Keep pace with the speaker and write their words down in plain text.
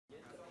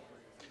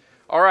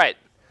All right,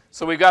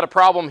 so we've got a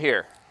problem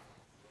here.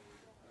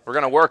 We're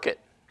going to work it.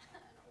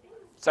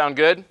 Sound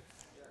good?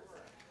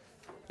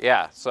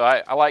 Yeah, so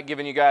I like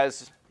giving you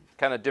guys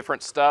kind of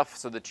different stuff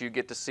so that you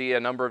get to see a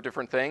number of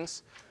different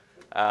things.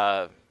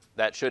 That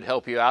should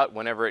help you out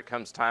whenever it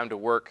comes time to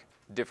work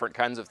different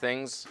kinds of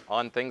things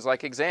on things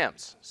like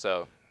exams.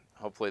 So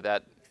hopefully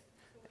that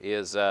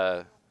is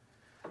an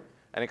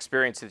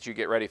experience that you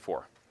get ready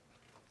for.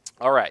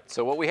 All right,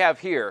 so what we have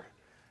here,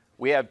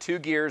 we have two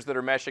gears that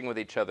are meshing with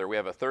each other. We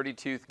have a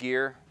 30-tooth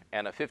gear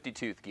and a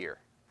 50-tooth gear.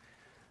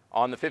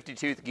 On the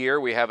 50-tooth gear,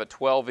 we have a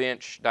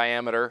 12-inch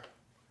diameter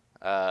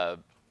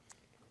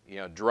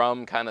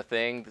drum kind of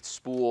thing, the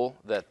spool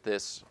that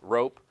this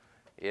rope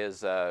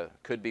is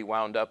could be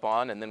wound up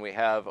on. And then we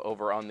have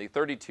over on the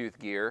 30-tooth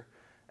gear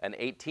an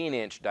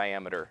 18-inch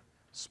diameter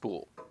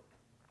spool.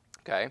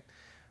 Okay.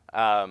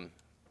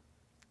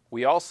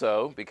 We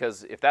also,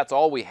 because if that's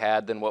all we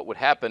had, then what would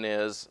happen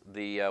is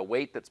the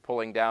weight that's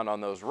pulling down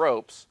on those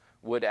ropes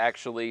would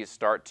actually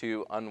start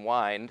to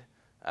unwind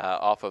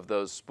off of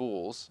those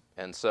spools.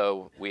 And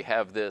so we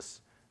have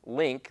this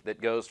link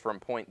that goes from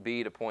point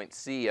B to point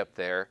C up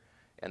there,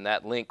 and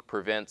that link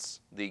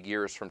prevents the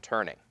gears from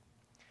turning.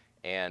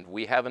 And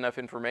we have enough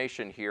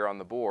information here on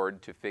the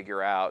board to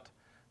figure out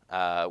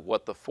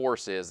what the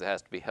force is that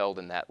has to be held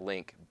in that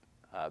link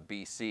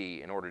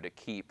BC in order to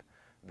keep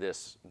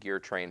this gear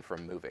train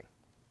from moving.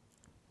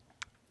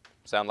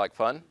 Sound like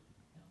fun?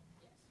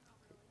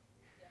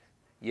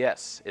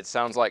 Yes, it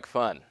sounds like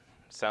fun. It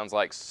sounds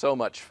like so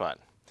much fun.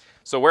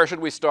 So where should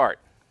we start?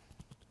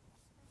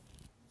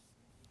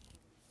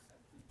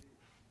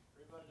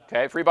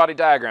 Okay, free body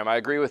diagram. I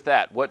agree with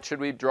that. What should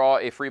we draw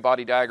a free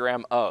body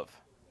diagram of?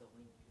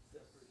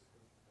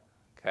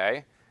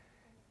 Okay.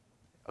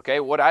 Okay,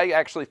 what I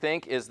actually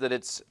think is that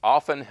it's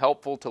often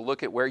helpful to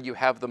look at where you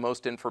have the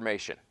most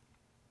information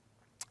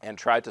and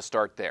try to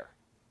start there.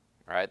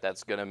 All right,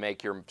 that's going to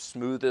make your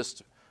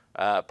smoothest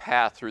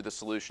path through the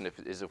solution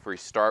if we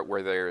start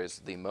where there is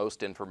the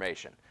most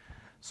information.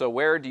 So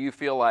where do you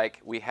feel like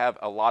we have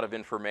a lot of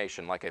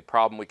information, like a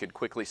problem we could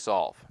quickly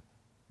solve?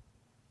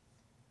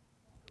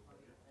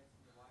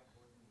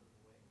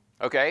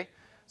 Okay,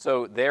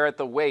 so there at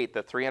the weight,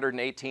 the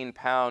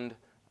 318-pound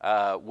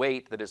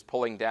weight that is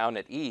pulling down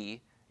at E,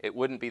 it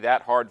wouldn't be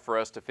that hard for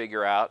us to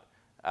figure out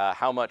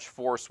how much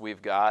force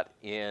we've got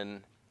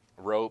in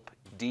rope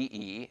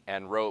DE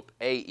and rope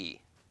AE,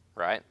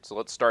 right? So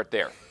let's start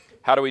there.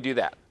 How do we do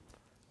that?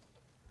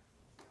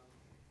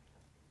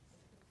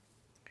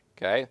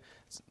 Okay,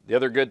 the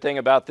other good thing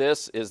about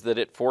this is that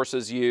it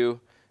forces you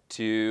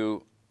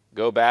to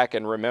go back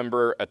and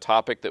remember a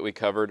topic that we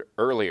covered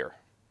earlier,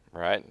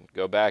 right?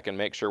 Go back and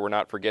make sure we're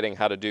not forgetting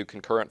how to do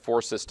concurrent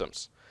force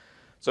systems.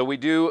 So we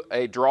do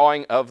a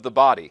drawing of the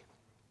body.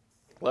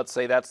 Let's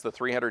say that's the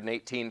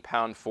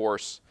 318-pound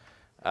force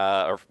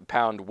or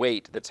pound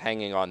weight that's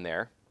hanging on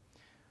there.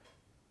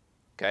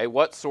 Okay,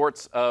 what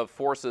sorts of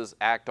forces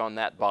act on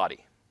that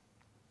body?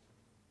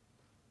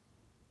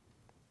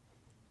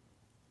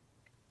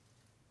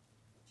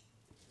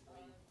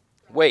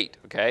 Weight,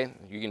 okay?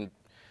 You can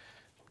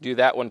do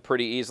that one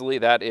pretty easily.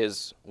 That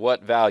is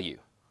what value?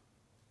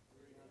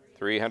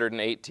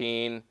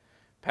 318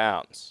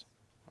 pounds.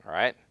 All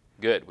right,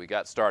 good, we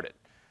got started.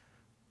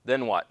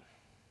 Then what?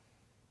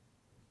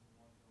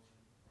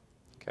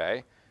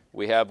 Okay,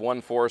 we have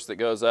one force that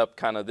goes up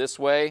kind of this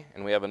way,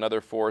 and we have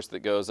another force that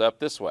goes up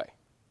this way.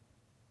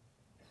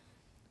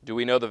 Do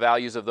we know the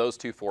values of those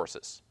two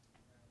forces?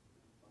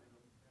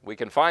 We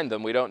can find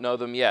them. We don't know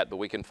them yet, but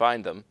we can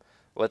find them.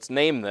 Let's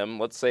name them.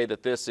 Let's say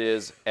that this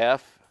is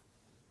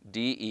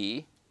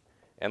FDE,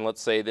 and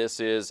let's say this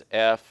is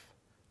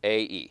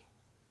FAE.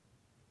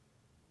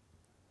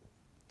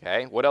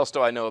 Okay, what else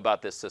do I know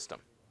about this system?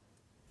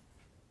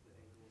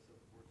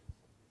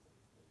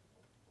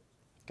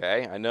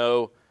 Okay, I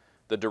know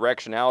the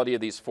directionality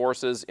of these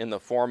forces in the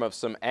form of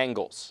some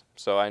angles.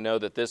 So I know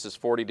that this is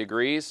 40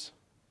 degrees,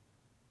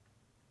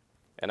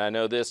 and I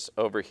know this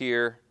over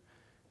here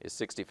is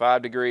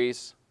 65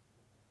 degrees.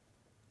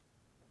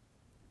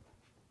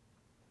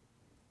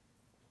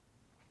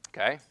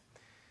 Okay,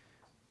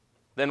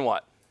 then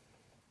what?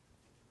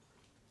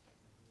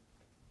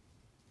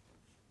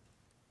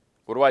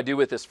 What do I do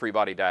with this free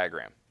body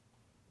diagram?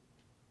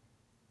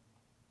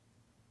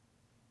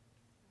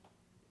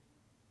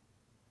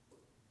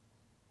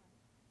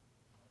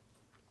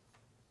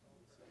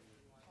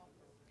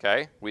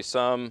 Okay, we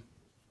sum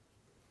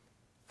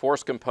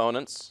force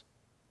components.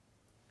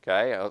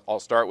 Okay, I'll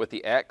start with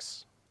the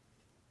X.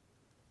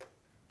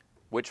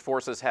 Which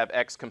forces have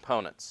X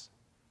components?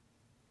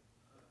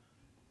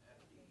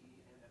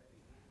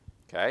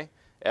 Okay,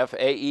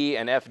 FAE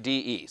and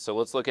FDE. So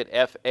let's look at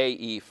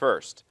FAE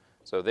first.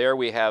 So there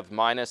we have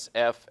minus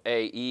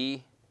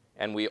FAE,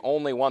 and we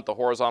only want the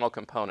horizontal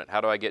component.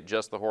 How do I get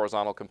just the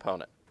horizontal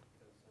component?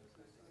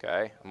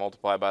 Okay,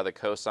 multiply by the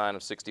cosine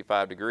of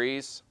 65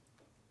 degrees.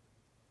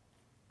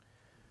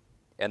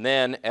 And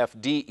then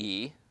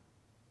FDE,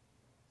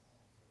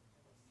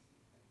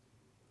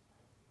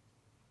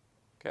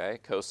 okay,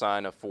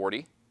 cosine of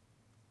 40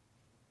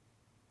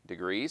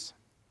 degrees.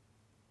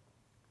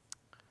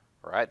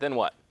 All right, then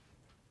what?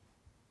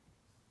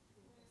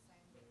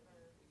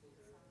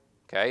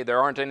 Okay, there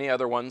aren't any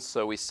other ones,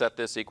 so we set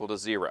this equal to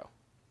 0.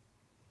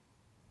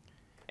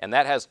 And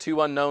that has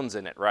two unknowns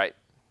in it, right?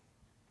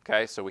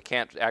 Okay, so we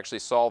can't actually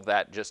solve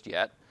that just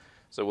yet.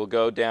 So we'll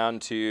go down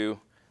to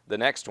the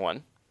next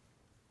one.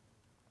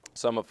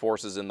 Sum of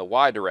forces in the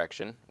y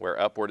direction, where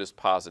upward is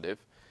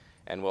positive,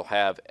 and we'll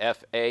have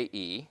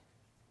FAE.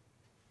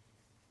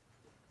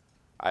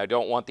 I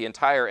don't want the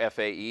entire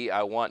FAE,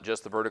 I want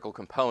just the vertical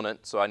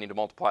component, so I need to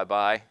multiply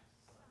by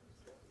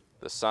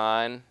the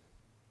sine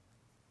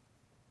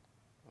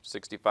of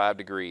 65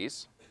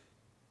 degrees.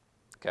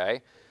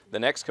 Okay, the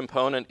next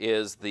component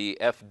is the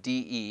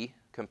FDE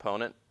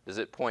component. Does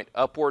it point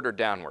upward or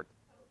downward?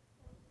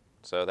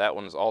 So that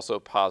one is also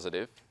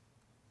positive.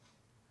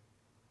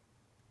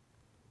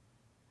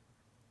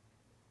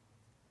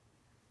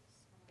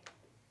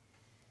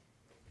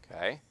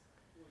 Okay.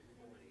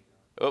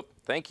 Oh,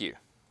 thank you.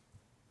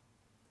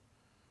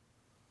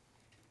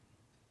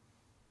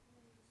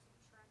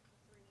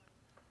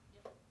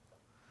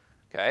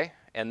 Okay,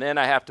 and then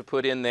I have to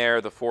put in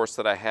there the force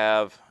that I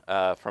have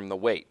from the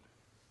weight.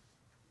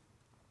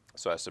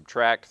 So I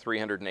subtract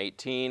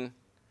 318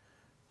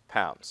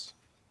 pounds.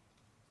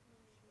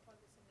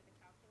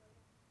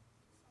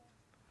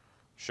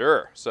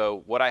 Sure.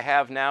 So what I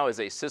have now is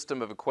a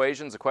system of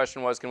equations. The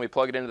question was, can we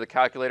plug it into the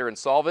calculator and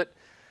solve it?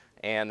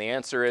 And the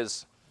answer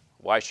is,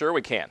 why, sure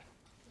we can.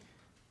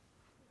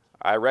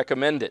 I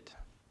recommend it.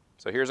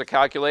 So here's a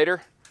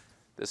calculator.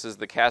 This is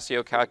the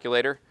Casio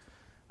calculator.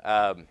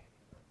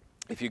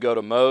 If you go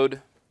to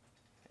mode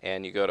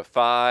and you go to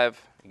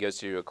 5, it goes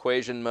to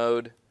equation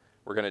mode.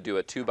 We're going to do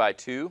a 2 by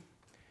 2,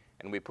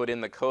 and we put in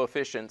the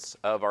coefficients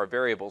of our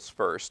variables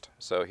first.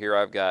 So here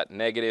I've got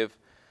negative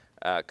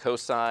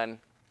cosine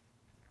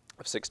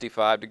of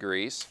 65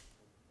 degrees.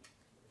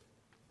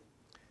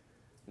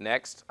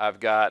 Next, I've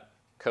got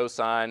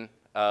cosine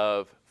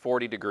of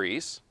 40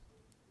 degrees.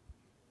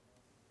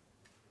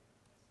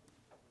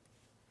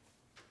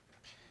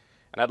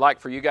 And I'd like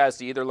for you guys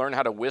to either learn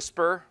how to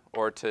whisper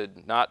or to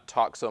not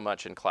talk so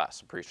much in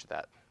class. Appreciate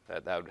that.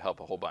 That would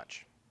help a whole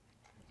bunch.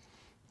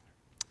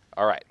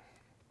 All right.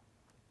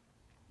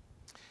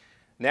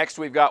 Next,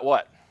 we've got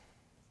what?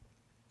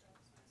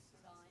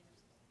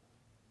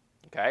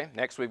 Okay,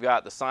 next we've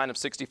got the sine of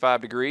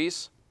 65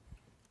 degrees.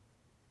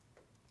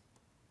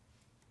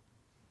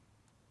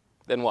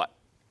 Then what?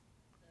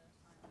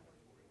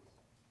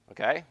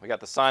 Okay, we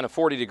got the sine of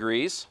 40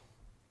 degrees,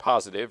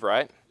 positive,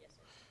 right?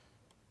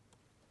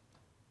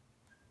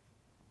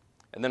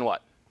 And then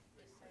what?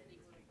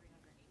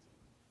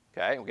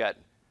 Okay, we got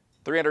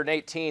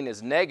 318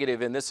 is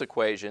negative in this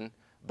equation,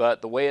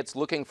 but the way it's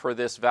looking for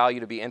this value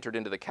to be entered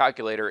into the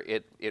calculator,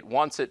 it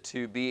wants it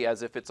to be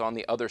as if it's on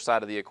the other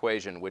side of the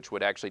equation, which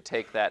would actually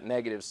take that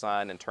negative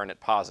sign and turn it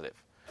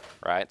positive,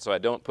 right? So I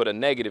don't put a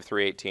negative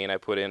 318, I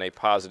put in a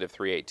positive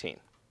 318.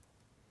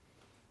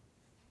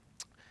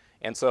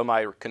 And so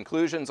my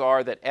conclusions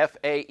are that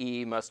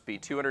FAE must be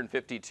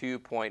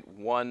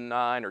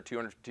 252.19 or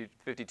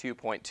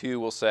 252.2,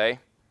 we'll say.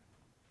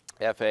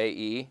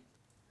 FAE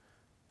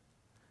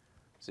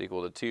is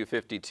equal to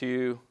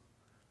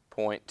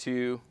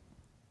 252.2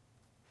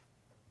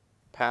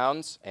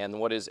 pounds. And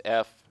what is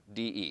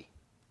FDE?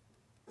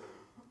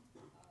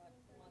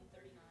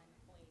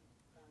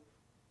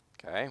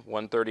 139.1. Okay,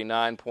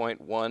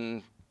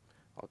 139.1,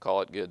 I'll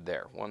call it good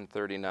there,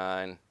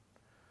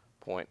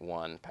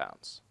 139.1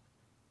 pounds.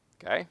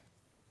 Okay?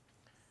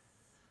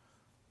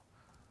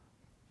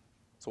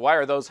 So why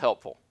are those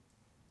helpful?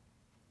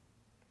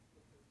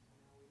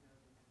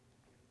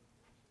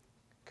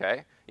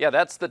 Okay? Yeah,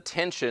 that's the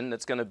tension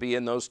that's going to be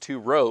in those two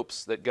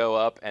ropes that go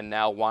up and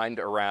now wind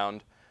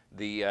around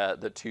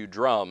the two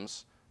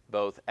drums,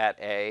 both at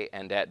A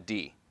and at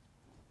D.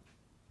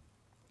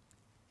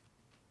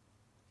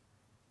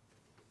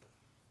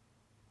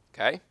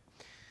 Okay?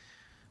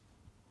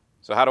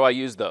 So how do I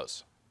use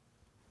those?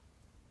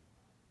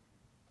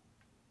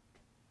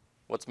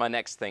 What's my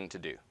next thing to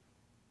do?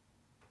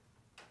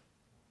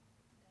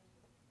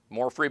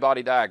 More free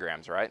body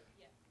diagrams, right?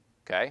 Yeah.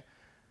 Okay.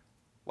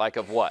 Like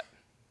of what?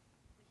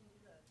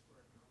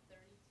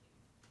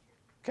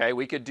 Okay,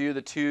 we could do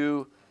the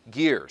two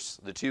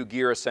gears, the two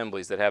gear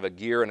assemblies that have a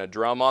gear and a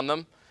drum on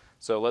them.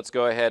 So let's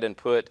go ahead and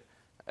put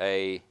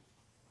the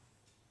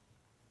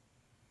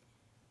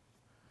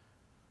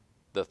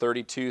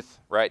 30-tooth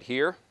right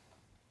here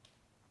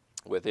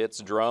with its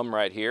drum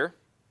right here.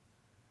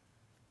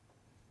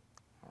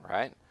 All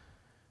right,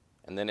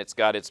 and then it's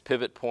got its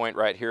pivot point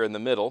right here in the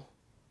middle.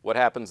 What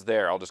happens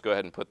there? I'll just go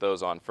ahead and put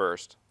those on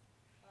first.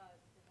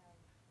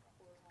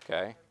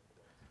 Okay,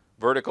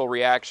 vertical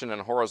reaction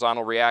and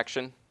horizontal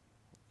reaction.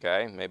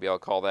 Okay, maybe I'll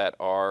call that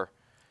R.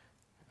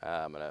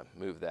 I'm going to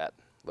move that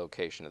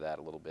location of that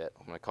a little bit.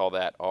 I'm going to call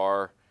that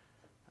R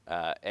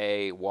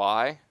A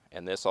Y,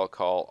 and this I'll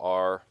call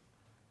R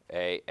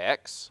A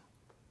X.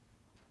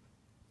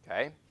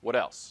 Okay, what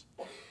else?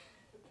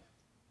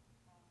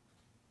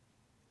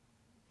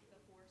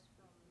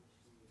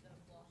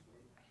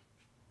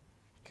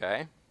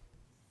 Okay.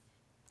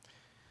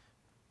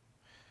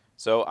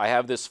 So I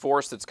have this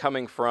force that's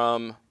coming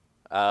from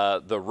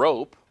the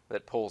rope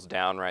that pulls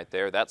down right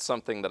there. That's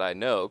something that I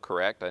know,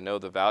 correct? I know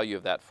the value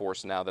of that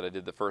force now that I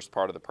did the first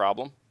part of the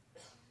problem.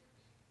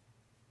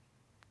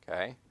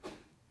 Okay.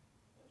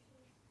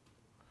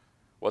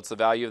 What's the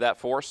value of that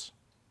force?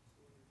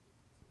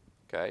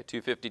 Okay,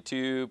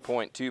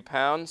 252.2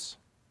 pounds.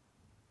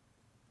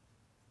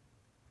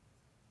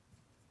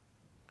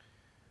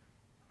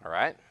 All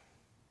right.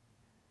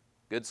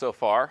 Good so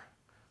far.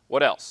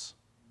 What else?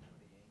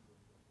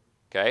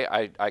 Okay,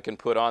 I can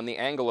put on the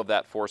angle of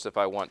that force if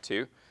I want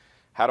to.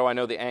 How do I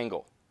know the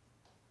angle?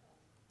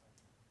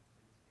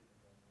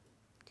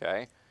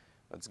 Okay,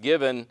 it's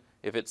given,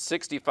 if it's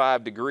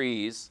 65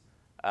 degrees,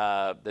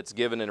 that's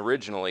given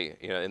originally,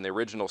 in the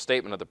original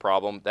statement of the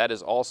problem, that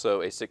is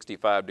also a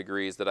 65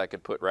 degrees that I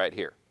could put right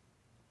here.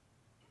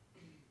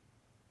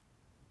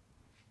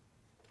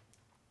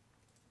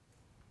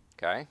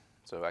 Okay,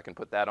 so I can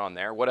put that on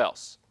there. What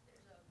else?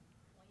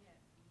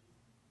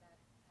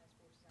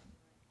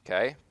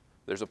 Okay,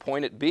 there's a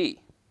point at B,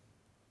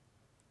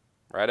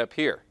 right up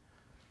here.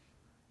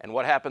 And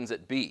what happens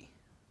at B?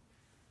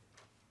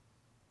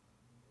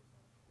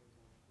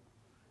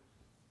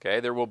 Okay,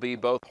 there will be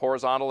both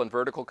horizontal and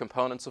vertical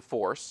components of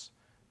force.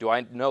 Do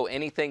I know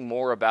anything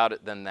more about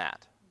it than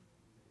that?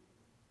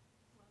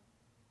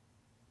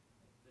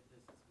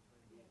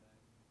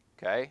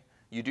 Okay,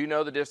 you do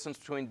know the distance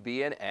between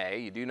B and A.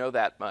 You do know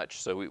that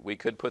much, so we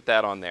could put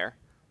that on there.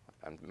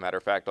 As a matter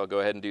of fact, I'll go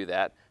ahead and do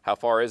that. How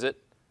far is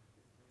it?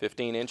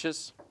 15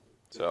 inches.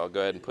 So I'll go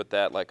ahead and put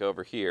that like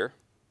over here.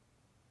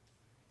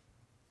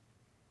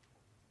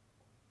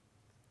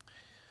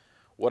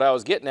 What I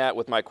was getting at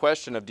with my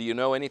question of do you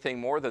know anything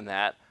more than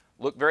that,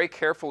 look very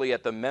carefully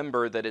at the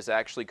member that is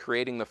actually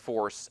creating the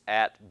force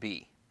at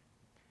B.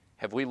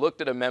 Have we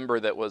looked at a member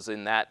that was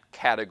in that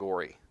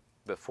category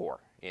before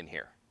in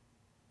here?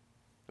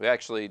 We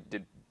actually,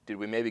 did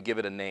we maybe give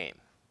it a name?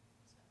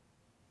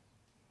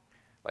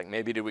 Like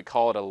maybe did we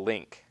call it a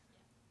link?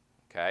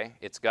 Okay,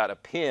 it's got a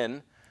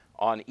pin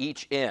on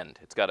each end.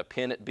 It's got a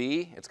pin at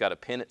B, it's got a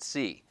pin at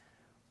C.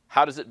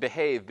 How does it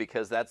behave?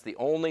 Because that's the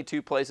only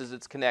two places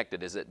it's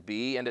connected, is at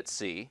B and at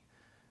C.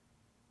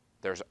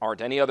 There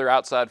aren't any other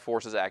outside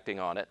forces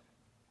acting on it.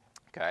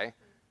 Okay.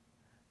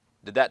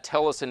 Did that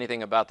tell us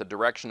anything about the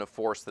direction of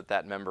force that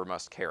that member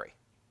must carry?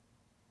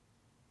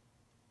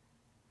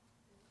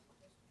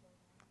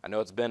 I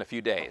know it's been a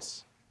few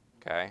days.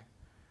 Okay.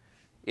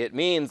 It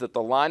means that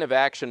the line of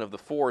action of the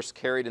force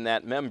carried in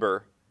that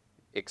member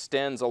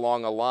extends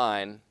along a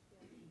line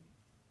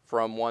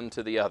from one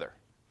to the other.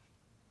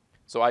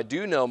 So I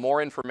do know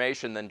more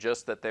information than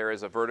just that there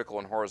is a vertical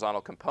and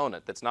horizontal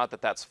component. That's not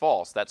that that's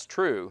false, that's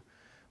true,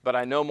 but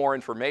I know more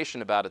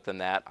information about it than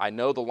that. I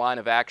know the line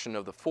of action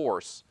of the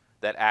force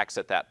that acts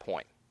at that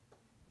point.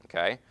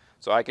 Okay?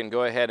 So I can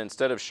go ahead,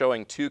 instead of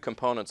showing two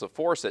components of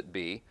force at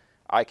B,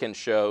 I can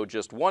show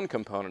just one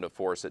component of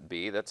force at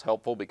B. That's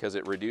helpful because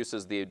it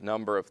reduces the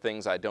number of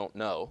things I don't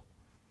know,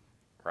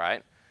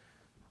 right?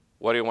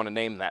 What do you want to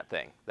name that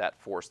thing, that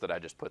force that I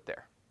just put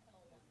there?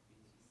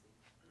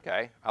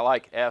 Okay, I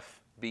like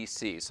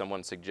FBC.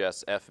 Someone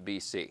suggests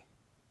FBC.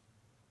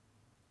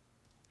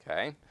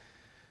 Okay.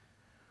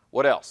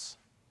 What else?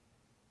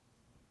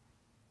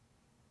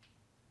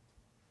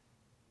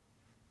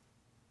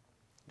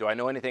 Do I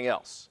know anything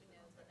else?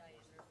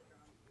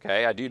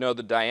 Okay, I do know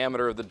the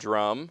diameter of the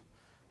drum.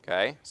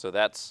 Okay, so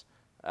that's,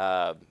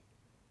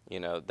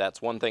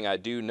 that's one thing I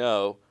do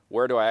know.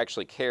 Where do I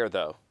actually care,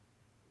 though?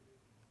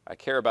 I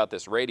care about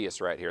this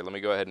radius right here. Let me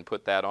go ahead and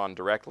put that on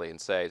directly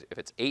and say if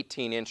it's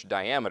 18-inch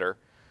diameter,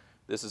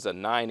 this is a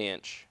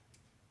 9-inch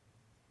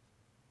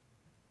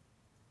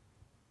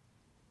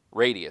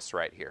radius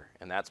right here.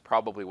 And that's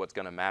probably what's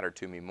going to matter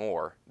to me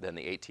more than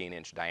the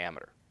 18-inch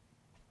diameter.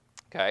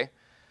 Okay?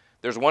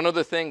 There's one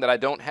other thing that I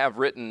don't have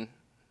written,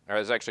 or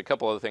there's actually a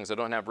couple other things I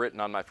don't have written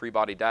on my free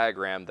body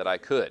diagram that I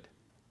could.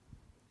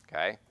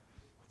 Okay?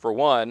 For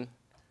one,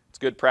 it's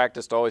good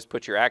practice to always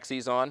put your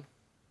axes on.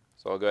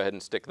 So I'll go ahead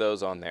and stick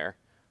those on there.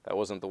 That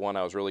wasn't the one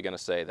I was really going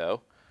to say,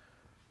 though.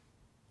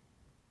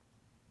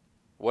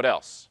 What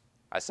else?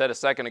 I said a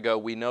second ago,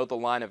 we know the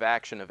line of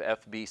action of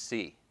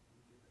FBC.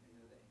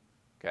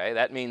 Okay,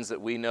 that means that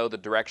we know the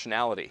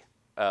directionality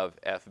of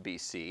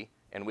FBC,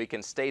 and we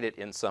can state it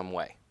in some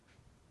way.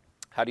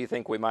 How do you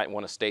think we might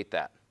want to state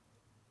that?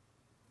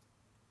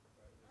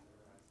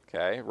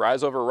 Okay,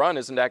 rise over run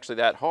isn't actually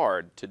that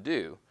hard to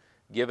do,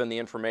 given the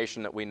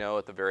information that we know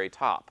at the very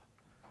top.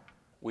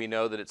 We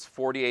know that it's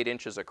 48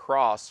 inches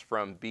across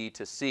from B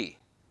to C.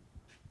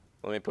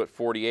 Let me put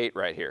 48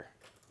 right here.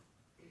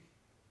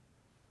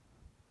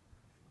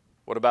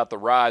 What about the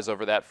rise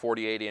over that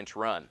 48-inch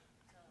run?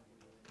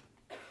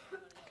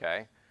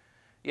 Okay.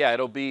 Yeah,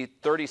 it'll be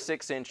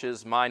 36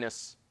 inches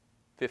minus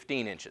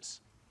 15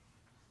 inches.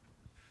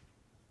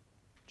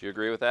 Do you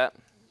agree with that?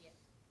 Yes.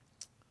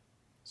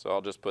 So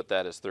I'll just put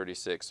that as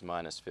 36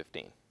 minus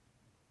 15.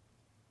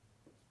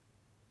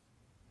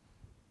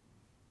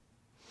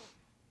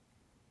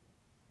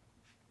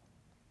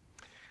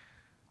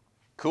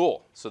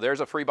 Cool. So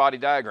there's a free body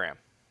diagram.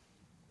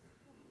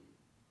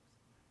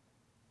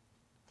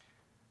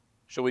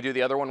 Shall we do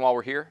the other one while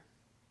we're here?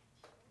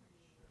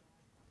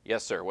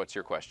 Yes, sir. What's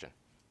your question?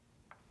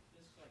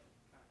 This is like a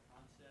kind of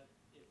concept.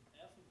 If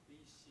F of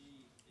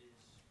BC is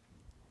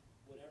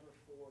whatever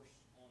force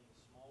on the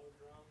smaller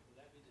drum, would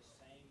that be the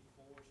same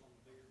force on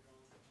the bigger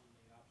drum on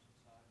the opposite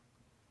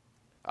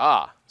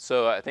side?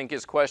 So I think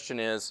his question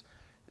is,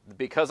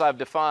 because I've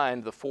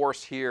defined the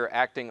force here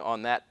acting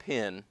on that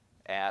pin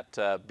at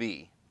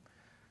B,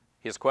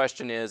 his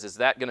question is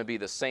that going to be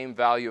the same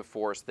value of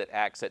force that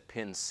acts at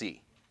pin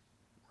C,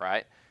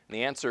 right? And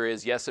the answer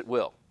is yes, it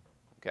will,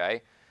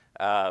 okay?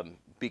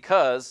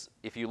 Because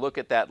if you look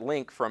at that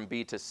link from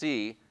B to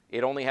C,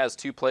 it only has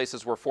two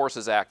places where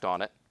forces act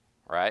on it,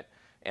 right?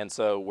 And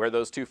so where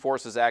those two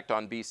forces act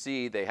on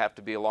BC, they have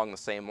to be along the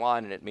same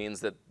line, and it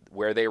means that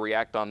where they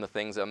react on the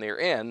things on their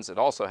ends, it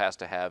also has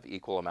to have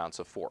equal amounts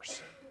of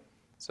force.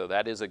 So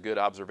that is a good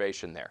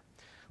observation there.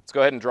 Let's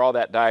go ahead and draw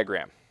that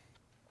diagram.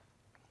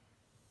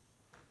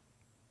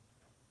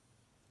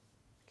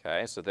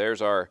 Okay, so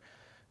there's our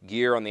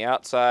gear on the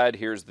outside.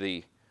 Here's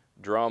the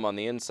drum on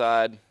the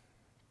inside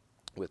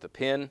with a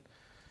pin.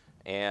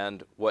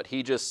 And what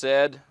he just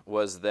said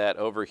was that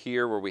over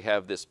here where we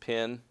have this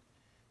pin,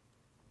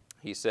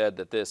 he said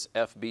that this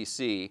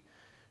FBC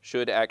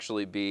should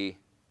actually be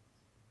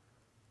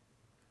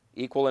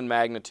equal in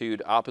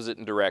magnitude, opposite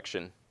in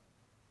direction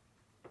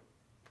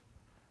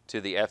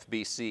to the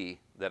FBC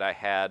that I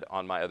had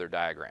on my other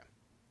diagram.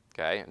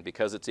 Okay, and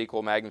because it's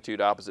equal magnitude,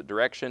 opposite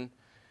direction,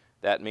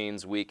 that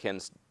means we can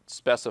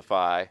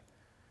specify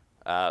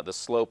the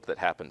slope that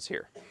happens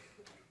here.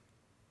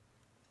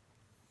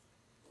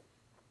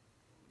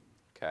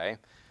 Okay,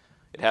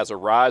 it has a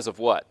rise of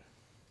what?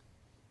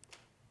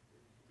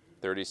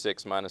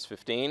 36 minus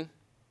 15. It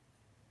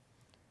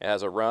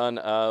has a run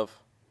of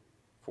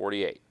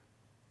 48.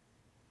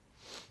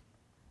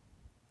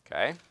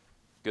 Okay,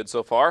 good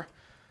so far.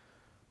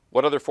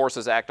 What other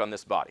forces act on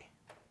this body?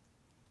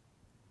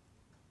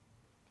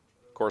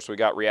 Of course, we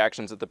got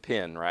reactions at the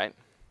pin, right?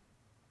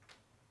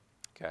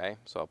 Okay,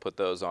 so I'll put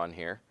those on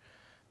here.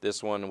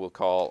 This one we'll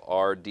call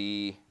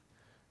RD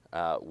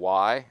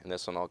Y, and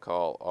this one I'll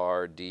call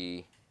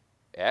RD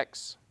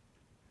X.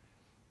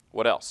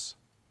 What else?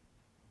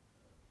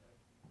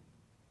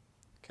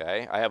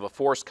 Okay, I have a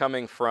force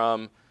coming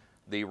from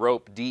the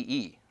rope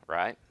DE,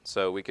 right?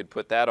 So we could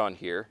put that on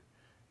here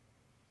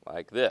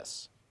like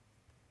this.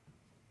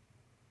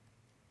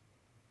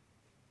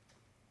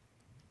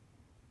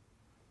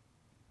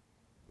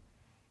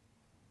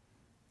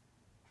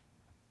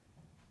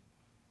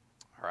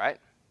 All right.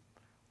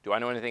 Do I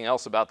know anything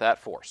else about that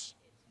force?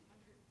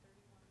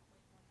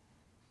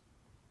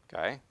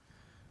 Okay.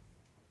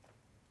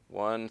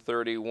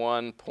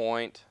 131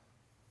 point,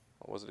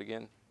 what was it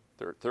again?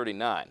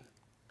 39,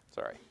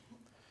 sorry.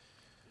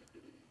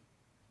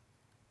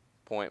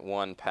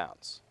 0.1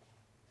 pounds.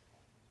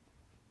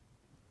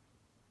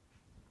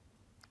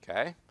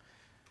 Okay.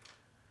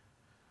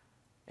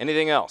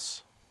 Anything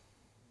else?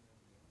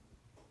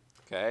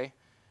 Okay.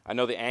 I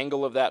know the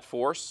angle of that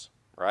force,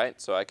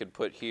 right? So I could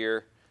put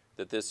here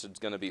that this is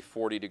going to be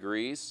 40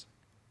 degrees.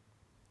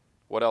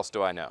 What else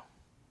do I know?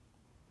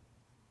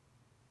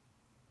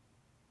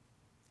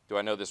 Do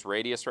I know this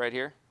radius right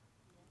here?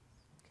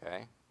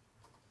 Okay.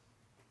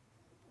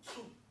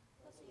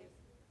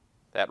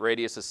 That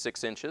radius is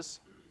 6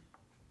 inches.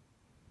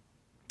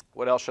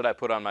 What else should I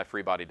put on my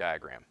free body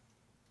diagram?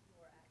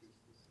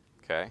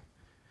 Okay.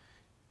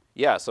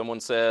 Yeah, someone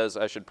says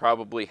I should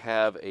probably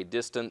have a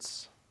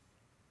distance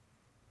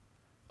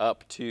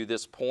up to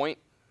this point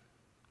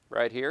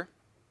right here.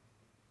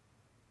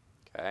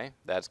 Okay,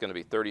 that's going to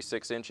be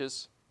 36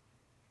 inches.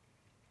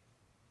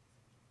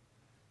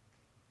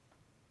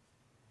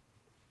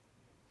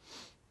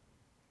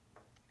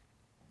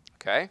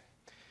 Okay,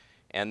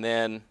 and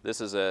then this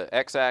is a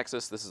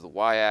x-axis, this is the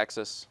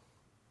y-axis.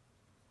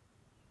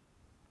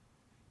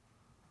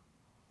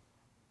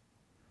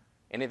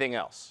 Anything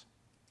else?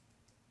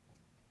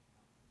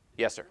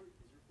 Yes, sir. Is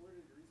your 40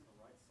 degrees on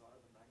the right side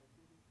of the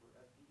magnitude for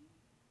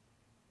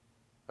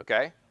FDE?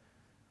 Okay.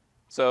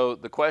 So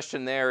the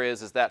question there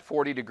is that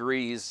 40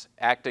 degrees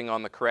acting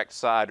on the correct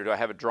side, or do I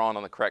have it drawn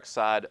on the correct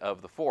side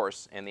of the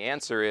force? And the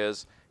answer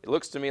is, it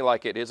looks to me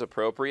like it is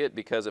appropriate,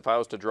 because if I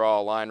was to draw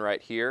a line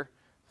right here,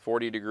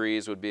 40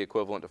 degrees would be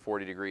equivalent to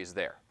 40 degrees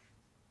there,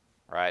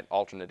 right?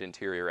 Alternate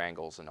interior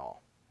angles and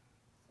all.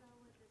 So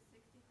would the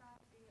 65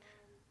 be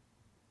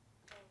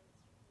on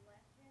the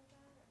left-hand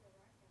side or the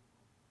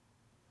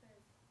right-hand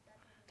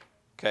side?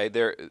 Okay,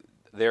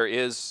 there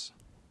is,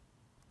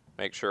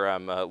 make sure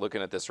I'm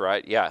looking at this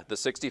right. Yeah, the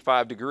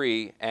 65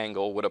 degree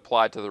angle would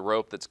apply to the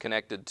rope that's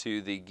connected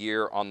to the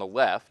gear on the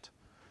left.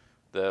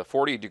 The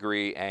 40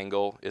 degree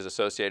angle is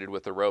associated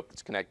with the rope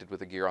that's connected with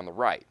the gear on the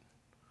right.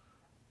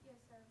 Yes,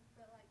 sir.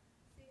 But like,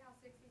 see how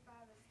 65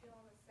 is still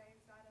on the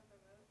same side of the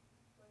rope?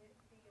 Would it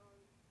be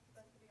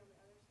supposed to be on the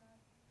other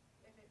side?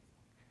 If it's...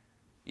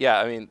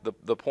 Yeah, I mean,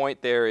 the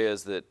point there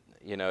is that,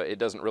 you know, it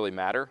doesn't really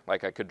matter.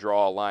 Like, I could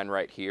draw a line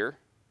right here,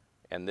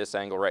 and this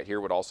angle right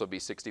here would also be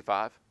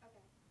 65.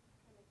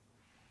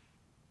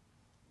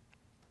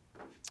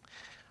 Okay.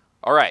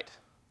 All right.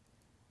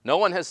 No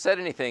one has said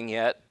anything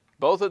yet.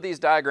 Both of these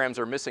diagrams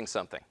are missing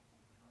something.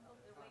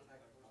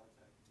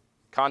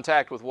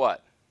 Contact with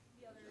what?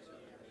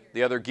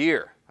 The other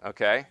gear,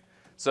 okay?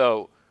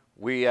 So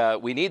we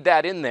need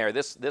that in there.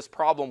 This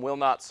problem will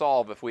not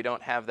solve if we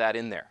don't have that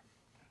in there,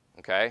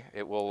 okay?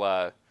 It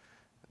will,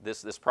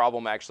 this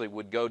problem actually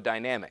would go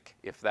dynamic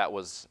if that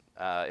was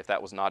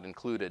not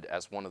included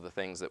as one of the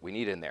things that we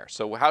need in there.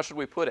 So how should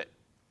we put it?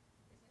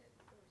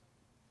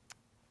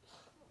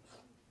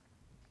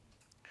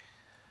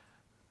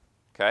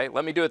 Okay,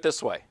 let me do it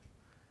this way.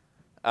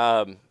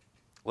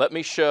 Let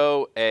me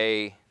show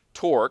a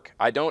torque.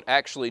 I don't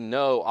actually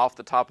know off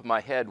the top of my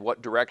head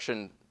what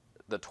direction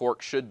the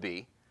torque should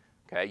be.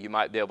 Okay, you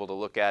might be able to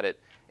look at it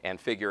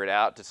and figure it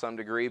out to some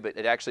degree, but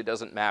it actually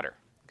doesn't matter.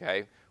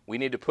 Okay, we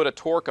need to put a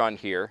torque on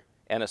here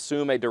and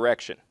assume a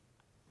direction.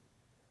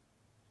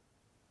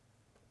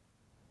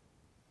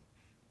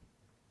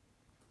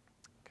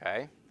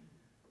 Okay,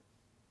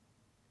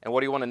 and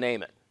what do you want to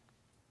name it?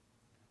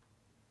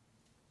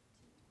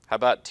 How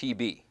about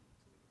TB?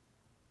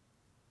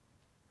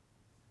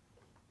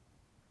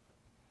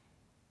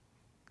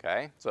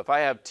 Okay, so if I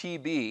have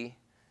TB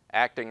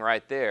acting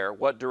right there,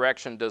 what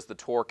direction does the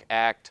torque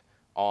act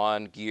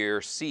on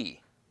gear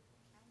C?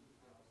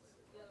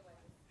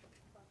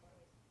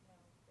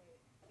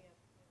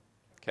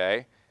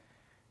 Okay,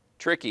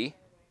 tricky.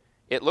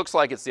 It looks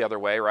like it's the other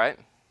way, right?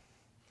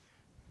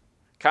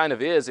 Kind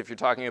of is if you're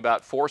talking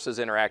about forces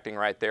interacting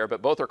right there,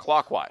 but both are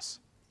clockwise.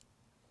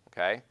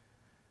 Okay,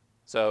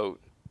 so,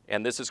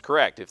 and this is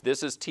correct. If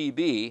this is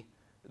TB,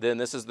 then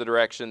this is the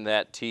direction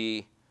that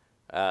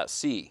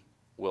TC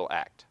will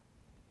act.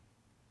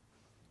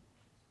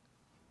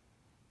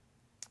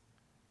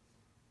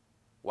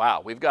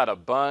 Wow, we've got a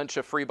bunch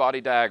of free body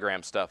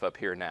diagram stuff up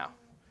here now.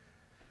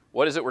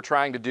 What is it we're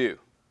trying to do?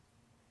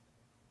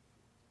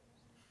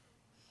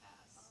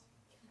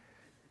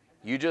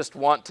 You just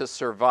want to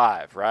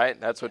survive, right?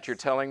 That's what you're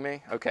telling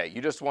me? Okay,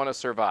 you just want to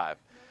survive.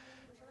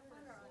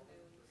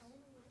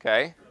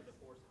 Okay.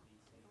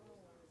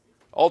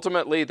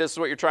 Ultimately, this is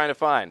what you're trying to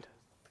find.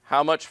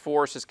 How much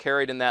force is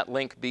carried in that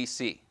link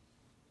BC?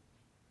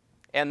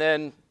 And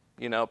then,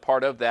 you know,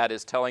 part of that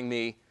is telling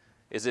me,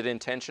 is it in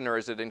tension or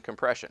is it in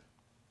compression?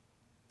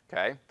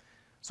 Okay?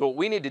 So what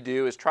we need to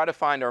do is try to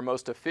find our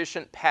most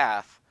efficient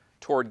path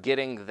toward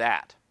getting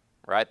that,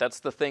 right?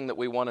 That's the thing that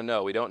we want to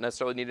know. We don't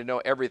necessarily need to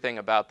know everything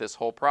about this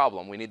whole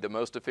problem. We need the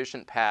most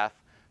efficient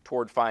path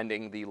toward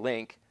finding the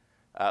link,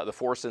 the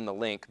force in the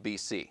link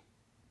BC.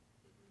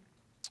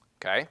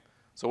 Okay?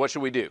 So what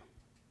should we do?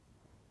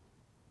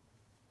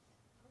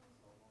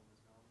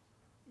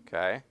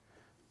 Okay?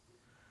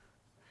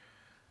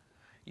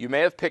 You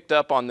may have picked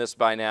up on this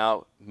by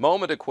now.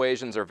 Moment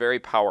equations are very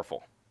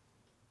powerful.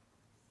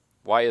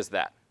 Why is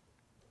that?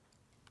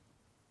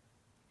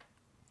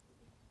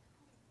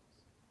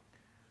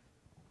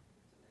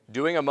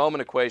 Doing a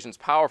moment equation is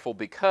powerful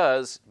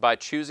because by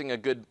choosing a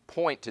good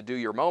point to do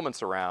your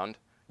moments around,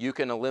 you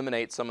can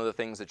eliminate some of the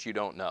things that you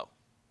don't know.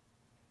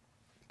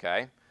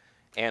 Okay?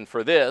 And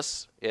for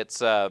this,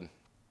 it's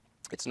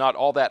not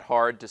all that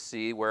hard to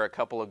see where a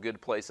couple of good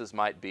places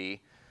might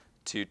be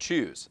to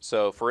choose.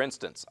 So for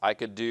instance, I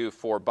could do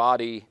for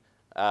body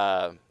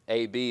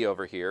AB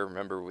over here,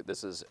 remember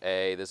this is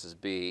A, this is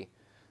B,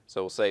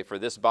 so we'll say for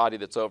this body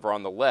that's over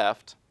on the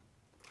left,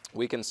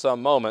 we can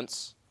sum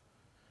moments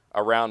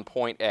around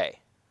point A.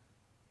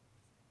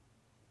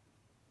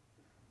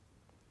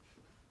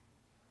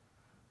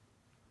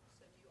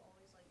 So do you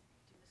always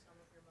do the sum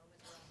of your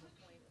moments around the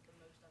point of the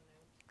most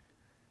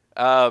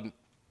unknown?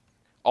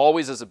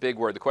 Always is a big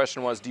word. The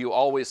question was, do you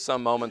always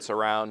sum moments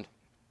around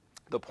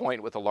the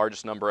point with the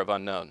largest number of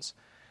unknowns?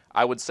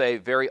 I would say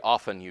very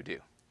often you do.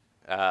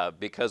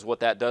 Because what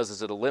that does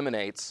is it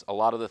eliminates a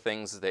lot of the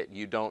things that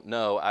you don't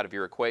know out of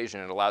your equation.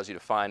 It allows you to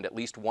find at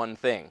least one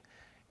thing.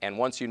 And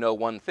once you know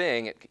one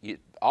thing, it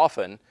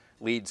often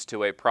leads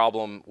to a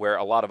problem where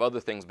a lot of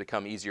other things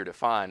become easier to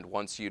find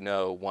once you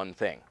know one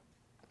thing.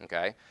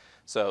 Okay?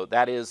 So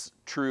that is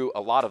true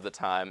a lot of the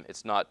time.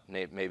 It's not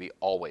maybe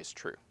always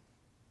true.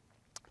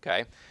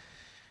 Okay?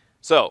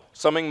 So,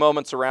 summing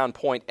moments around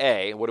point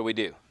A, what do we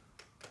do?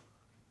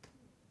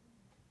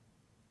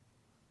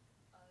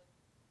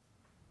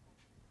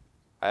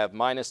 I have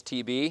minus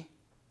TB.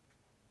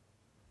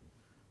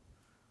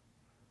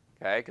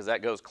 Okay, because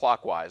that goes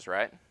clockwise,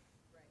 right?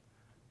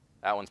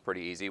 That one's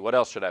pretty easy. What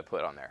else should I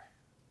put on there?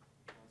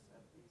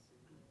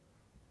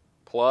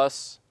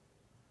 Plus,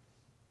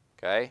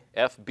 okay,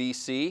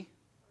 FBC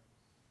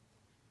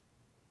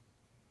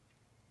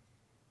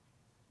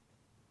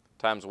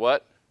times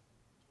what?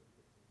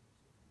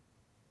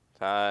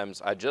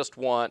 Times, I just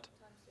want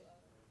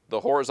the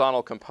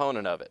horizontal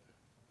component of it.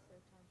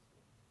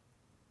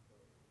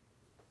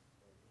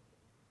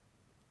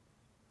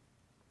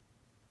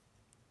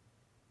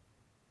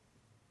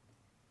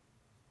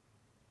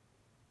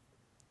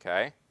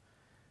 Okay?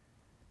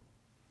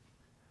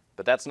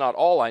 But that's not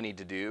all I need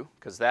to do,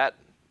 because that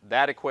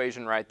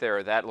equation right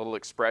there, that little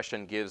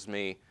expression gives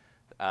me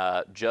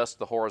just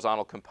the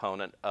horizontal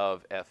component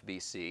of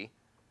FBC.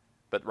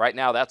 But right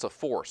now that's a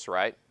force,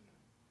 right?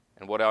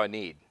 And what do I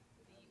need?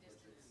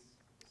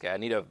 Okay, I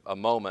need a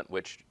moment,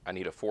 which I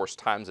need a force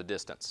times a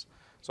distance.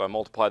 So I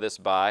multiply this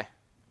by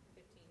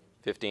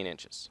 15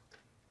 inches.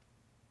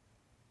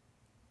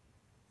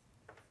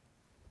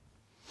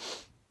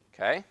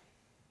 Okay.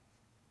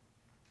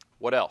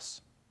 What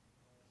else?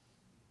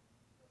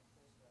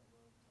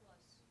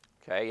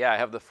 Okay, yeah, I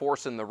have the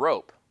force in the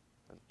rope.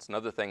 It's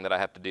another thing that I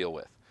have to deal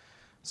with.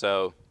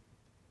 So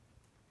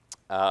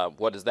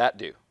what does that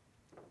do?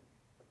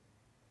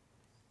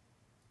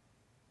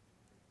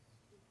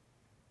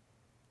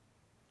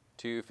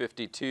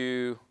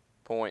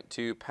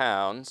 $252.2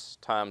 pounds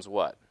times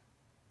what?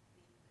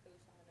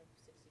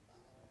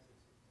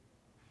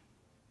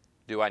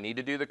 Do I need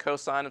to do the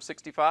cosine of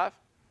 65?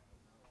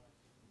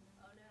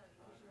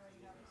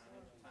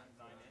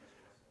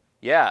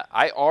 Yeah,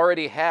 I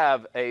already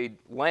have a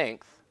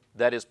length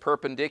that is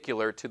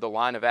perpendicular to the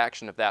line of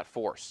action of that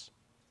force.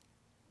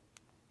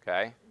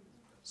 Okay?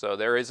 So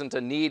there isn't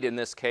a need in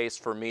this case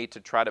for me to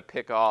try to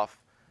pick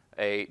off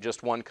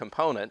just one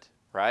component,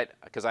 right?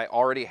 Because I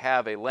already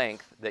have a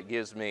length that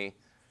gives me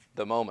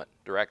the moment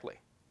directly.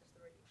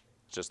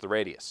 It's just the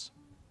radius.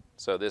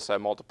 So this I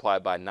multiply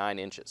by 9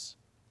 inches.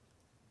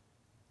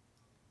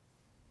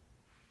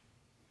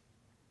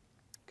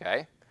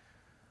 Okay?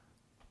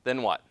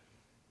 Then what?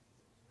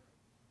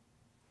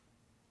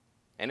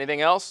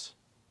 Anything else?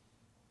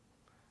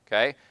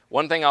 Okay.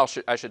 One thing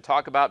I should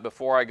talk about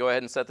before I go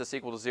ahead and set this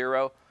equal to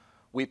 0.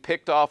 We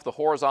picked off the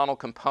horizontal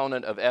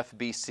component of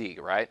FBC,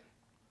 right?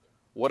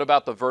 What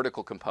about the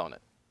vertical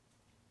component?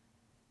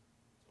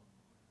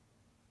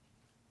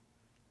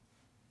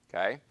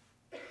 Okay.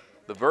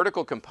 The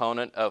vertical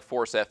component of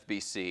force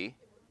FBC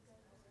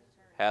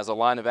has a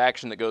line of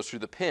action that goes through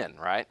the pin,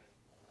 right?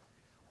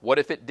 What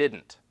if it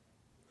didn't?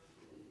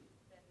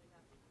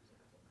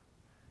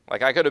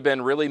 Like I could have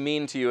been really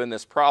mean to you in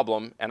this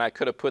problem, and I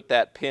could have put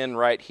that pin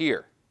right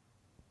here.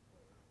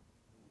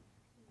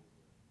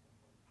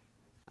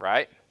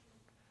 Right?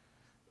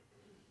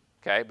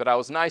 Okay, but I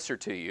was nicer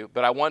to you,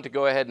 but I want to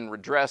go ahead and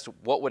redress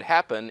what would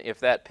happen if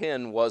that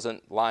pin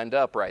wasn't lined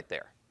up right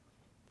there.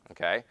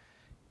 Okay?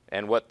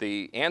 And what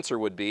the answer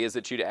would be is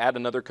that you'd add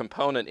another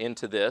component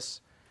into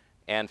this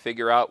and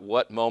figure out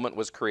what moment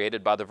was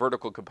created by the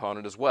vertical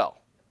component as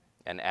well,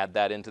 and add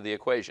that into the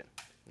equation.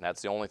 And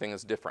that's the only thing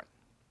that's different.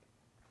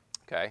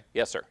 Okay,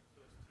 yes, sir.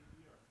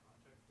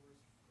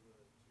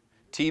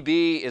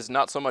 TB is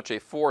not so much a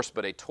force,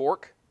 but a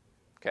torque.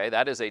 Okay,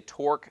 that is a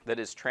torque that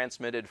is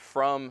transmitted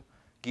from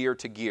gear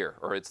to gear,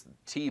 or it's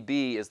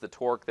TB is the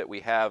torque that we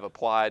have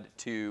applied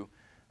to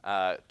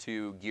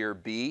gear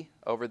B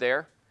over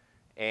there,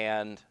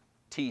 and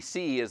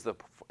TC is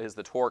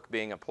the torque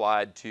being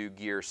applied to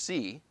gear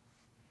C,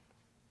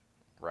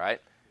 right?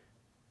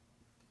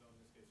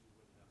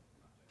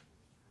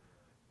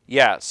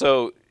 Yeah.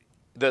 So.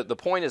 The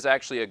point is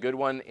actually a good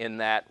one in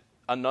that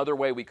another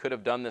way we could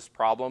have done this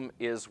problem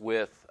is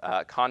with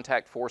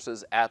contact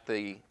forces at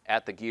the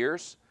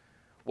gears.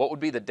 What would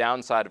be the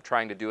downside of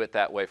trying to do it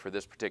that way for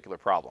this particular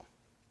problem?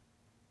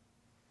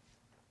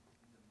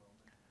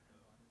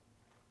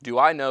 Do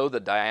I know the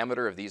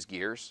diameter of these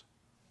gears?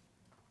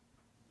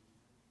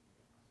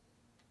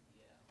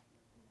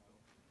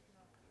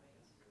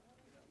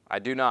 I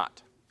do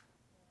not.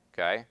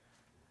 Okay.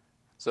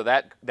 So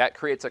that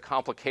creates a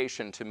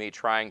complication to me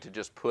trying to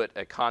just put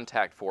a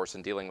contact force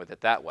and dealing with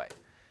it that way.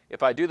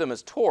 If I do them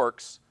as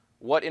torques,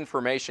 what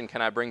information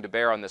can I bring to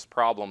bear on this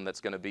problem that's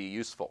going to be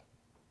useful?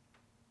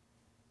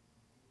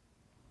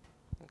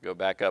 Go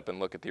back up and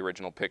look at the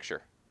original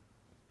picture.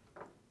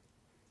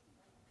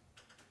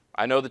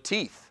 I know the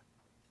teeth,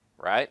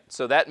 right?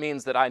 So that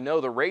means that I know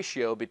the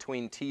ratio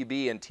between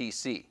TB and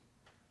TC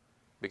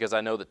because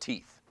I know the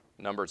teeth,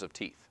 numbers of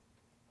teeth.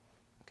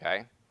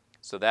 Okay?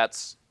 So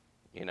that's,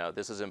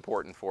 this is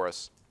important for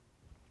us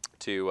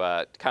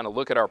to kind of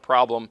look at our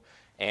problem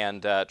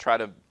and try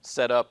to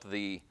set up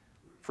the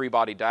free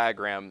body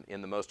diagram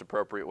in the most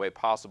appropriate way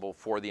possible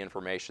for the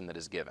information that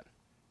is given.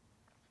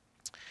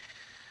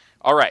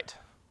 All right.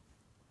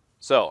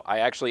 So I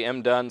actually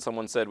am done.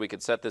 Someone said we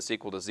could set this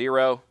equal to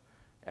 0,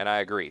 and I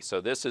agree. So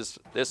this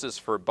is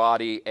for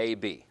body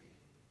AB.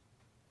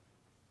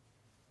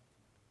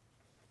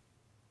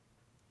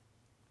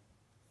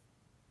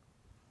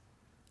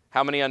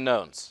 How many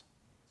unknowns?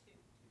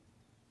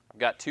 I've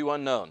got 2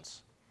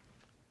 unknowns.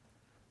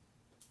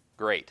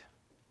 Great.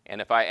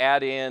 And if I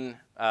add in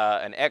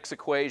an x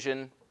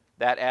equation,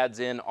 that adds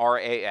in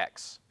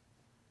RAX.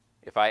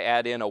 If I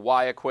add in a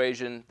y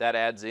equation, that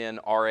adds in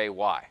RAY.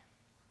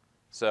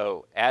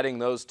 So adding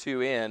those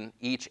 2 in,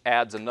 each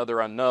adds another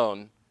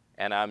unknown,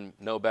 and I'm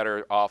no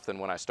better off than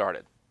when I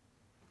started.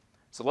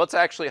 So let's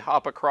actually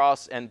hop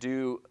across and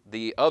do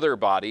the other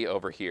body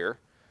over here.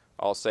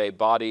 I'll say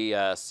body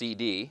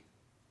CD.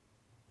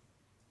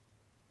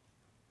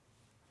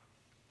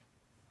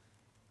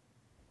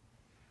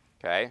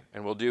 Okay,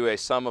 and we'll do a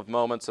sum of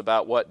moments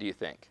about what do you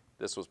think?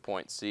 This was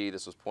point C,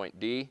 this was point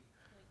D.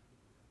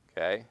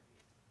 Okay.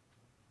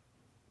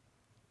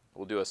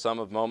 We'll do a sum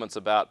of moments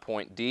about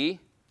point D.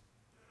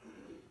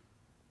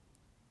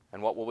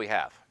 And what will we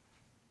have?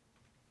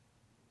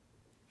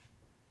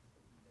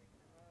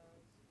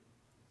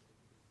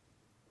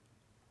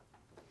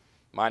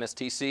 Minus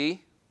TC.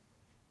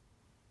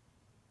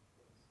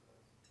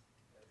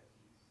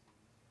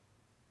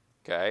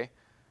 Okay.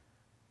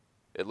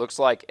 It looks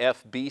like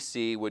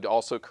FBC would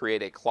also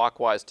create a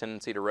clockwise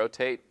tendency to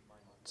rotate.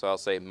 So I'll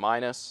say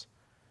minus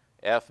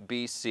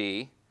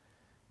FBC,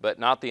 but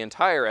not the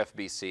entire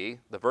FBC.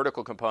 The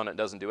vertical component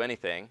doesn't do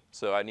anything,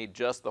 so I need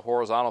just the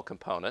horizontal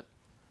component.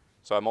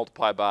 So I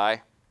multiply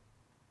by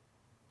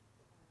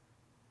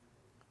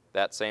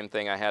that same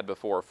thing I had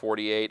before,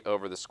 48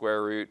 over the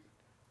square root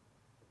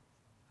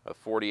of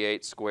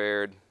 48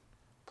 squared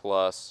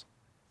plus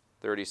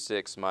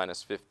 36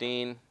 minus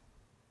 15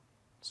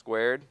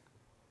 squared.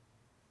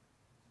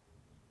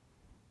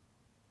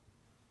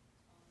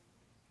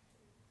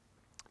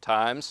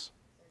 Times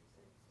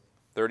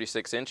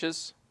 36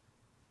 inches.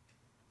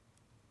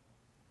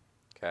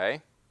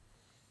 Okay.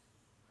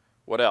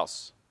 What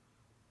else?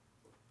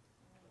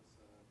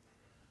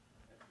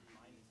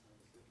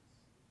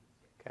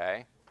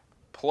 Okay.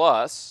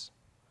 Plus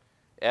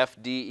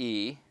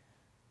FDE.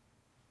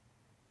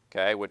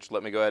 Okay, which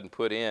let me go ahead and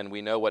put in.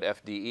 We know what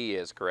FDE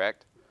is,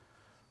 correct?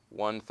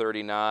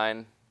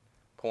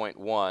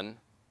 139.1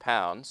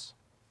 pounds.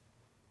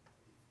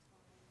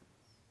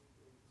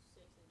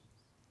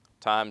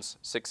 Times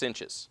 6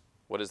 inches.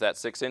 What is that,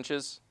 6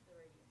 inches? The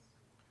radius.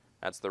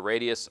 That's the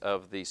radius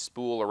of the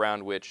spool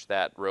around which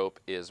that rope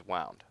is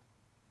wound.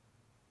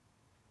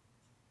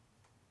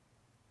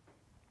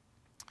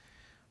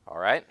 All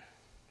right.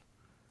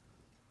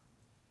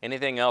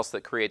 Anything else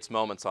that creates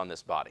moments on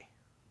this body?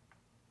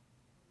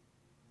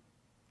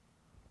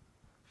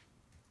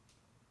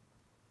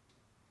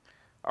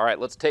 All right,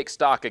 let's take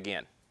stock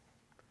again.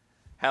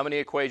 How many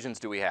equations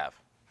do we have?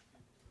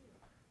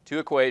 2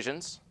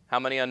 equations. How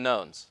many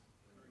unknowns?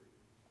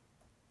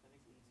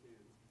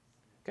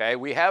 Okay,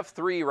 we have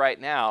 3 right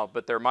now,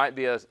 but there might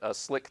be a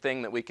slick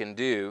thing that we can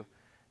do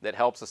that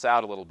helps us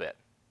out a little bit.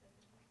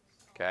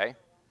 Okay?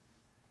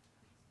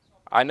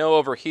 I know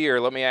over here,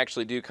 let me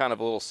actually do kind of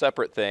a little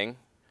separate thing.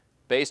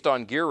 Based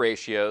on gear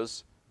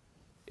ratios,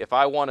 if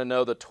I want to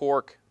know the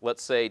torque,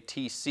 let's say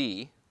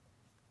TC,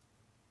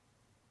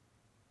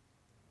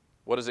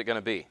 what is it going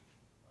to be?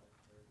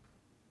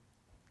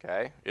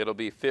 Okay, it'll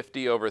be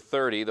 50 over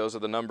 30, those are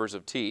the numbers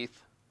of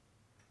teeth,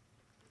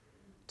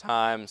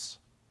 times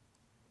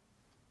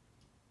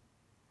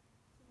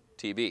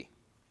TB.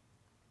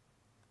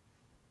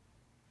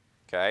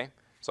 Okay,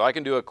 so I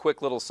can do a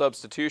quick little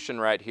substitution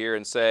right here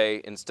and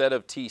say instead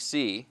of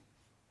TC,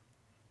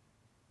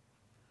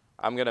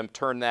 I'm going to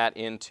turn that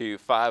into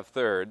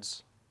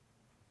 5/3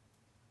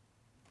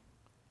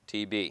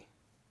 TB.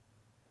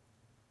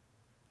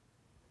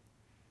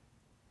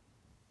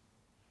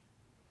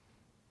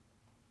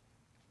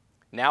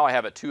 Now I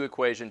have a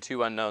 2-equation,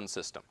 2 unknown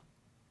system,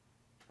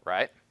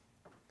 right?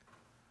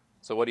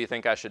 So what do you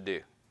think I should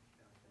do?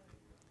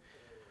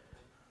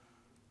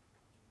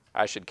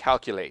 I should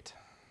calculate.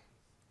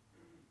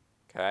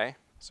 Okay,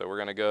 so we're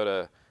going to go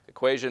to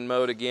equation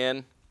mode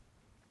again.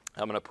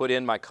 I'm going to put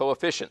in my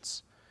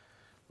coefficients.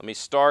 Let me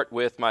start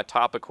with my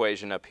top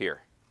equation up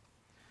here.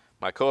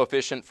 My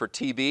coefficient for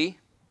TB,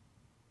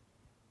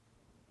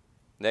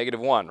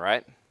 -1,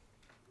 right?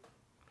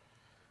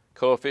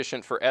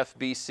 Coefficient for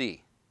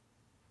FBC.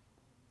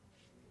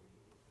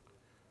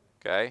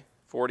 Okay,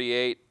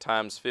 48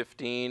 times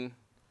 15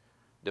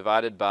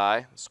 divided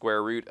by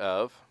square root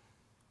of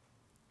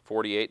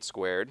 48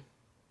 squared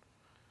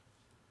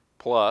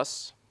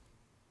plus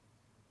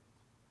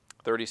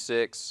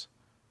 36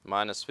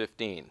 minus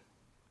 15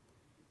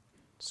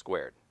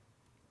 squared.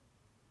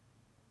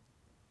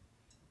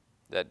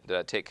 Did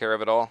I take care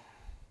of it all?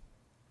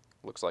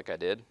 Looks like I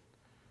did.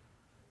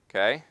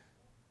 Okay.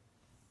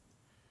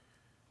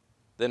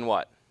 Then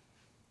what?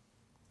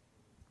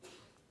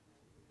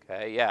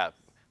 Okay, yeah.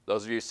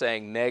 Those of you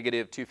saying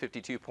negative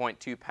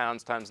 252.2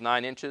 pounds times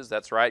 9 inches,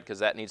 that's right, because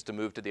that needs to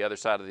move to the other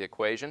side of the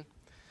equation.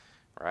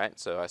 All right,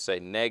 so I say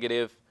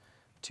negative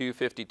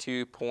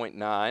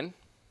 252.9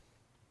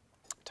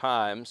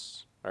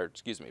 times, or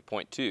excuse me,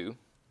 0.2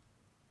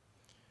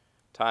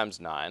 times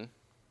 9.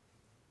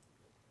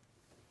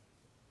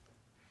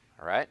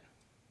 All right,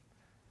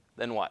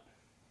 then what?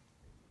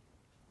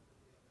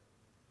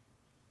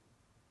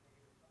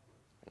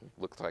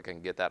 Looks like I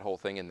can get that whole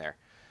thing in there.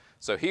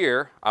 So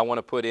here, I want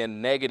to put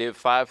in negative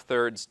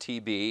 5/3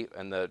 TB,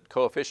 and the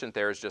coefficient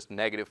there is just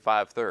negative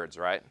 5/3,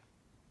 right?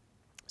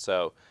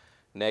 So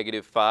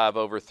negative 5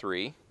 over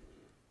 3.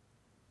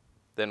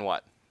 Then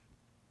what?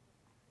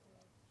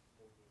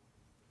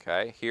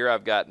 Okay, here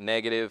I've got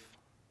negative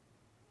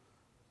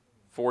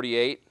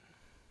 48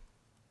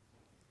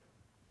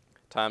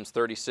 times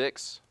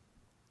 36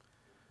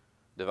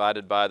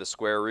 divided by the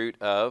square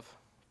root of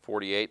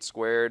 48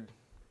 squared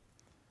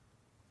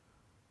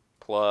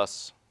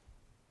plus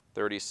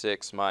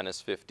 36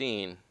 minus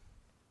 15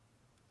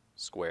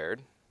 squared.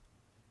 Does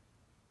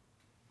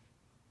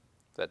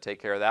that take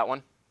care of that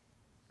one?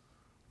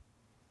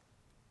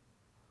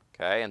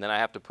 Okay, and then I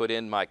have to put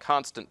in my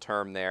constant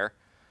term there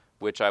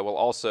which I will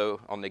also,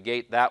 I'll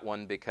negate that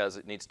one because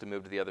it needs to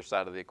move to the other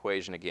side of the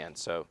equation again.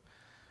 So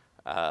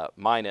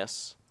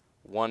minus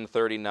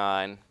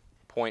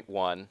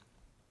 139.1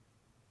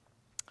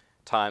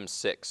 times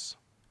 6.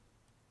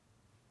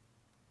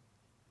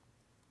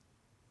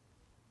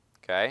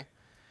 Okay?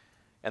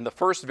 And the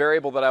first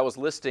variable that I was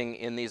listing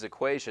in these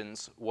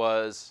equations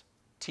was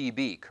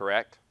TB,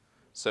 correct?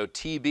 So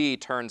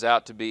TB turns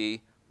out to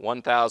be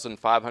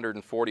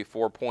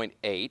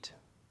 1,544.8.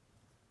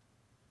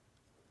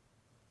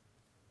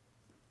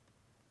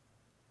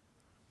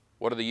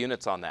 What are the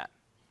units on that?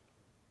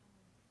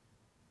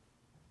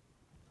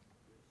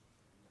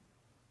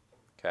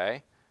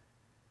 Okay.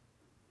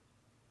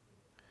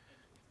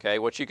 Okay,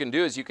 what you can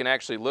do is you can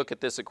actually look at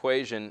this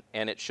equation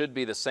and it should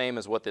be the same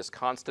as what this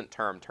constant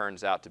term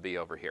turns out to be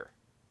over here.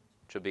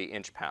 It should be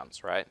inch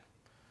pounds, right?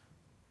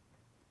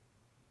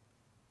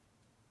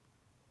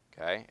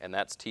 Okay, and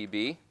that's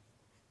TB.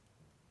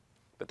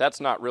 But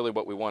that's not really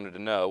what we wanted to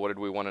know. What did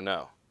we want to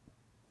know?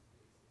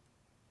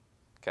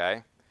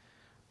 Okay,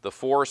 the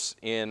force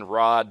in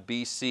rod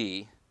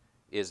BC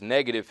is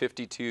negative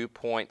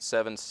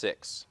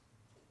 52.76.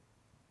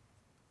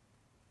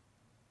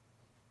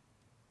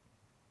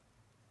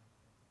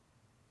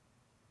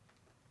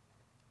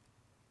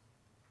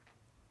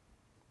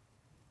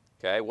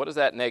 Okay, what does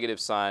that negative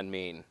sign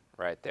mean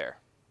right there?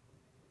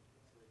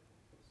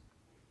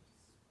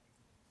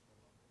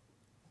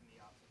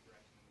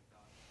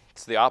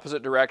 It's the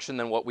opposite direction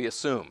than what we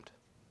assumed,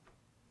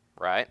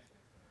 right?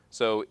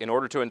 So in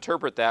order to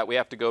interpret that, we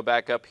have to go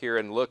back up here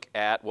and look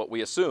at what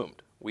we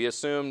assumed. We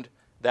assumed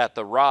that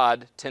the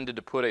rod tended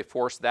to put a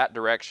force that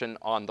direction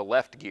on the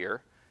left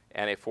gear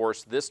and a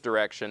force this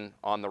direction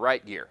on the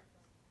right gear.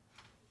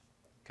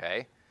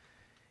 Okay?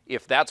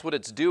 If that's what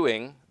it's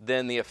doing,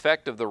 then the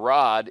effect of the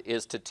rod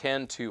is to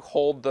tend to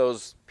hold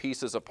those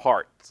pieces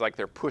apart. It's like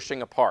they're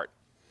pushing apart.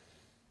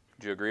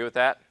 Do you agree with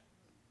that?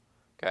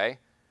 Okay?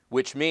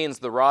 Which means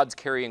the rod's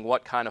carrying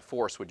what kind of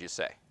force, would you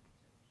say?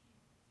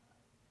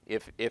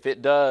 If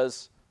it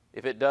does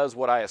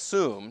what I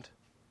assumed,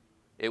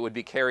 it would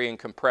be carrying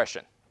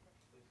compression.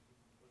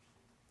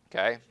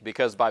 Okay?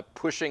 Because by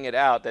pushing it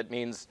out, that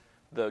means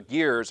the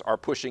gears are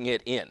pushing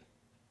it in.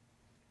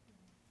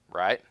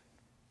 Right?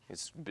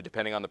 It's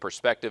depending on the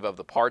perspective of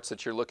the parts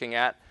that you're looking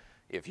at.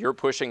 If you're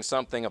pushing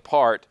something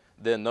apart,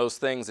 then those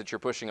things that you're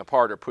pushing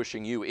apart are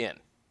pushing you in.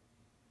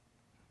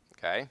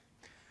 Okay?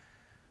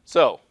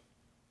 So,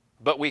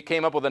 but we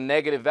came up with a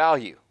negative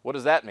value. What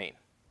does that mean?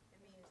 It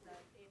means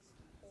that it's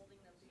holding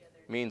them together.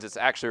 It means it's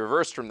actually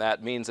reversed from that.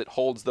 It means it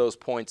holds those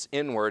points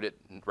inward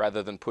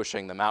rather than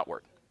pushing them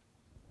outward.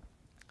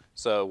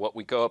 So what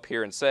we go up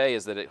here and say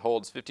is that it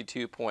holds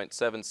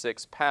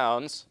 52.76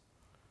 pounds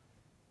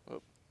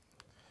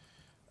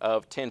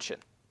of tension.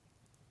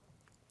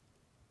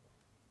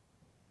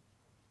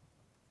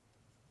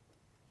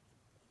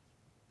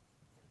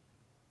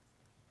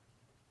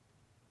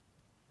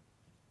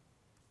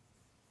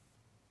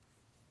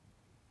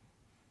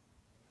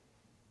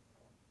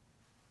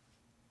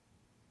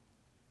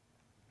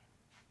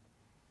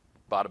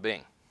 Bada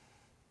bing.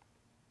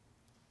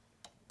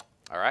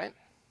 All right?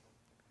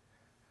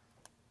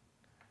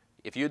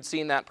 If you'd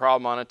seen that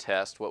problem on a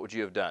test, what would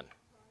you have done?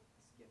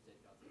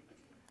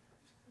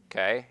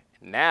 Okay.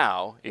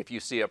 Now, if you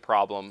see a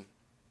problem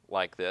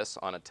like this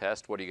on a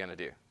test, what are you going to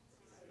do?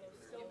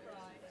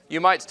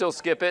 You might still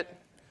skip it,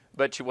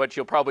 but what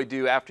you'll probably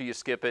do after you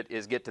skip it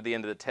is get to the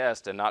end of the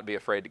test and not be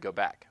afraid to go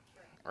back.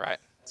 Right?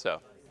 So,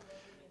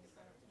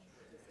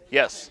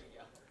 yes.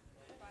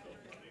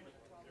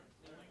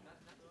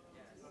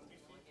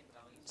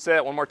 Say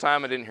that one more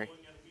time. I didn't hear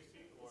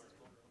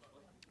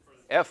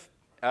you.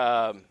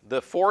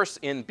 The force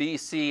in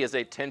BC is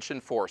a tension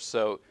force.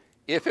 So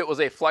if it was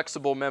a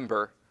flexible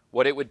member,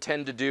 what it would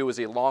tend to do is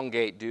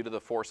elongate due to the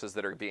forces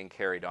that are being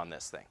carried on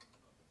this thing.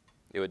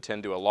 It would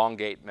tend to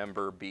elongate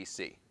member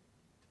BC.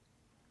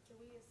 So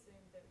we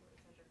assumed that it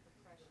was under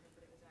compression,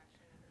 but it was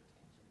actually under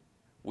tension.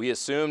 We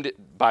assumed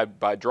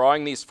by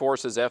drawing these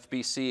forces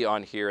FBC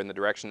on here in the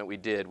direction that we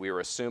did, we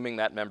were assuming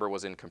that member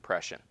was in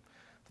compression.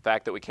 The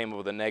fact that we came up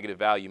with a negative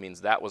value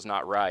means that was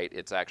not right.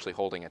 It's actually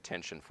holding a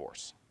tension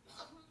force.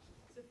 So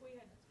if we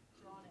had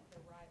drawn it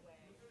the right way,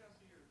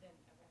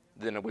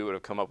 then Then we would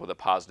have come up with a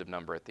positive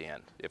number at the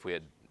end if we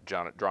had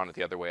drawn it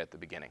the other way at the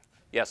beginning.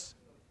 Yes?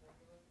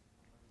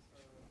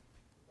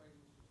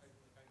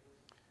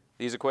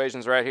 These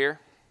equations right here?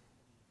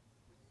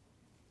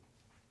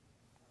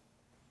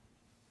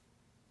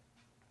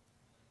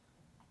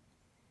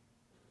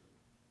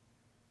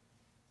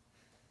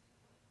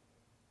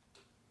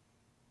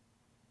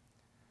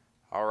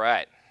 All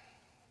right.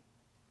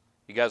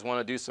 You guys want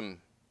to do some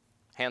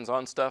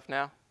hands-on stuff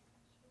now?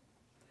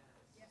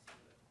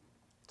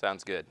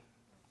 Sounds good.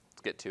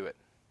 Let's get to it.